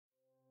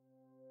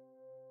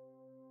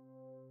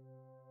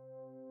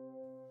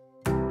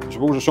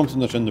suppose it's something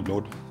that's in the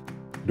blood.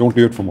 You don't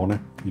do it for money,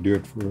 you do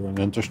it for an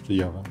interest,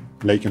 you have a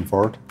liking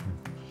for it,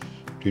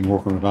 between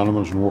working with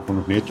animals and working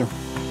with nature.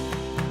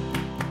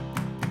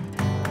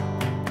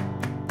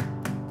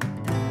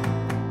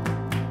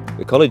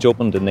 The college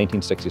opened in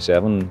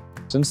 1967.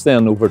 Since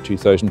then, over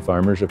 2,000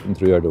 farmers have come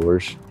through our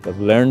doors. They've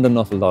learned an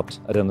awful lot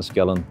at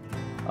Enniskillen,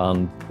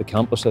 and the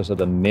campus has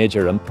had a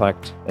major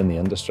impact in the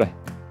industry.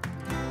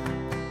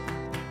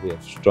 We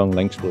have strong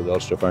links with the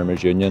Ulster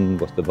Farmers Union,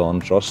 with the Vaughan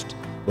Trust,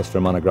 with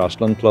Fermanagh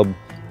Grassland Club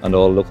and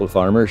all local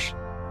farmers.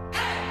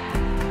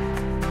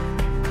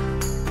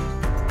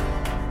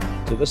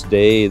 To this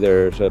day,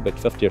 there's about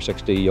 50 or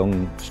 60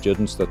 young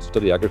students that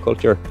study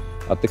agriculture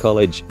at the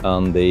college,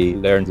 and they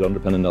learn the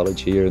underpinning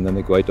knowledge here, and then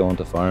they go out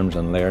onto farms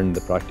and learn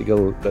the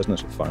practical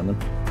business of farming.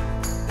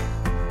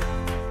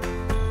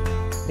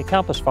 The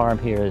campus farm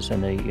here is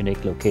in a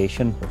unique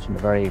location. It's in a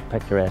very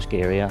picturesque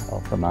area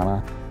of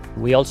Fermanagh.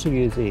 We also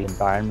use the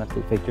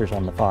environmental features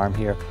on the farm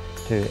here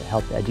to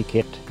help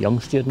educate young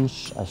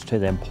students as to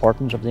the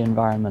importance of the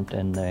environment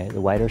in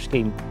the wider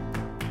scheme.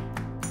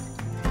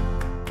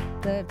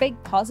 The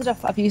big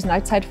positive of using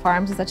outside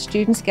farms is that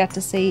students get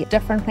to see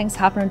different things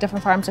happen on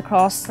different farms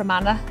across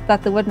Fermanagh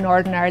that they wouldn't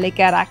ordinarily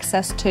get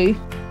access to.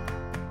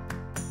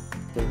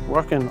 They're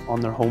working on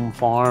their home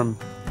farm,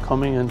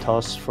 coming into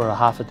us for a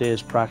half a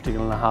day's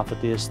practical and a half a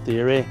day's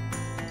theory.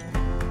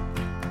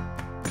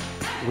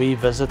 We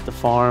visit the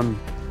farm,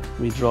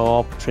 we draw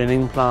up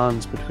training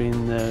plans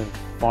between the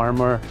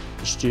farmer,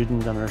 the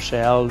student and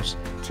ourselves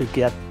to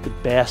get the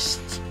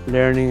best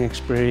learning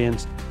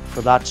experience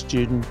for that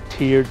student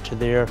tiered to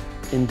their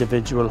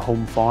individual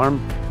home farm.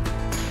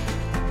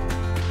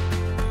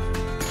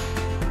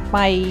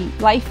 My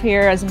life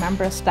here as a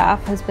member of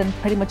staff has been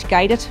pretty much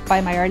guided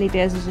by my early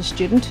days as a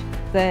student.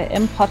 The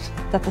input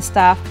that the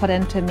staff put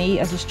into me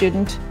as a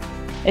student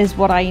is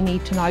what I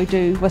need to now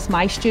do with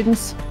my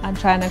students and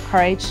try and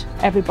encourage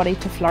everybody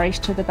to flourish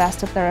to the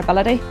best of their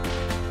ability.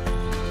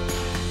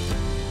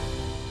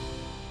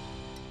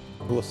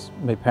 With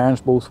my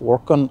parents both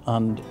working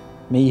and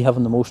me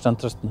having the most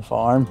interest in the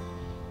farm,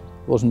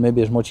 wasn't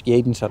maybe as much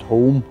guidance at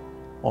home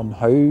on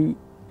how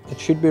it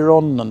should be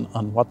run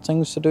and what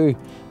things to do.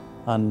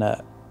 And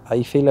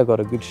I feel I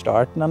got a good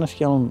start in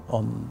Enniskillen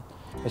on,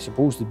 I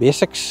suppose, the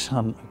basics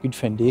and a good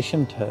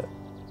foundation to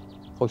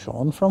push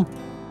on from.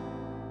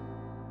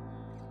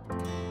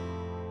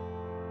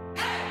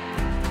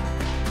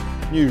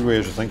 New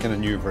ways of thinking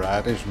and new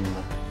varieties and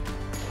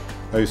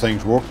how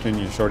things worked, and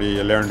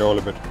you learned all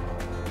about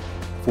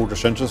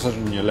photosynthesis,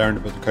 and you learned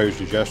about the cow's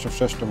digestive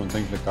system and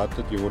things like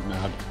that you wouldn't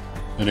have had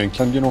in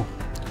England, you know.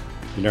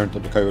 You learned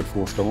that the cow had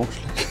 4 stomachs.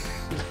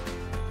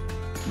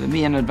 The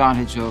main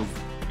advantage of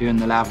doing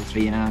the level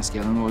 3 in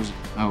Enniskillen was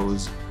I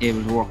was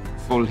able to work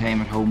full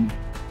time at home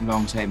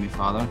alongside my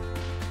father.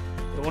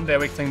 The 1 day a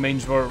week thing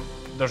means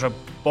there's a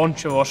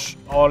bunch of us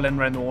all in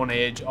around the one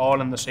age,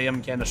 all in the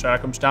same kind of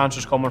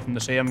circumstances, coming from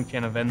the same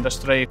kind of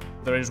industry.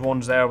 There is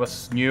ones there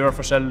with newer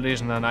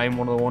facilities, and then I'm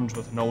one of the ones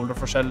with an older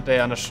facility,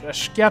 and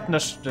it's getting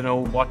us to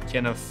know what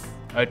kind of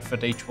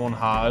outfit each one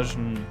has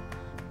and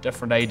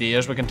different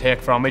ideas we can take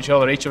from each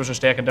other. Each of us is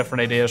taking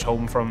different ideas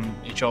home from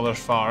each other's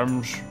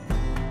farms.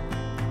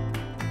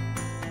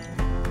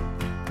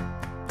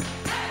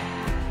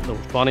 There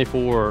was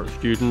 24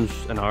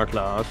 students in our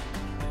class.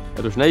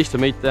 It was nice to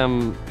meet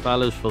them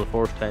fellas for the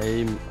first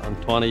time,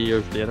 and 20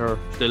 years later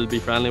still be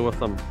friendly with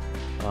them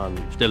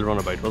and still run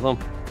about with them.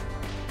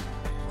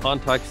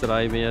 Contacts that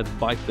I made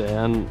back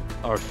then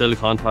are still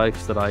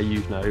contacts that I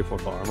use now for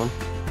farming.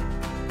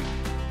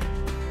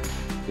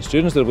 The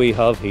students that we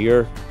have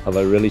here have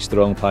a really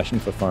strong passion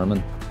for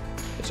farming.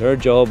 It's our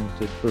job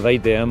to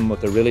provide them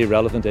with a really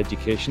relevant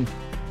education,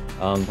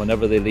 and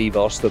whenever they leave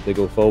us, that they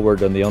go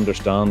forward and they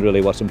understand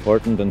really what's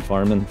important in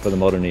farming for the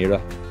modern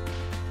era.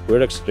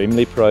 We're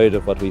extremely proud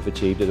of what we've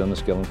achieved at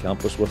Enniskillen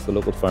Campus with the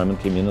local farming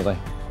community,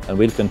 and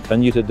we'll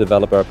continue to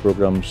develop our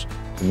programmes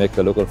to make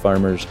the local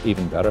farmers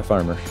even better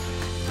farmers.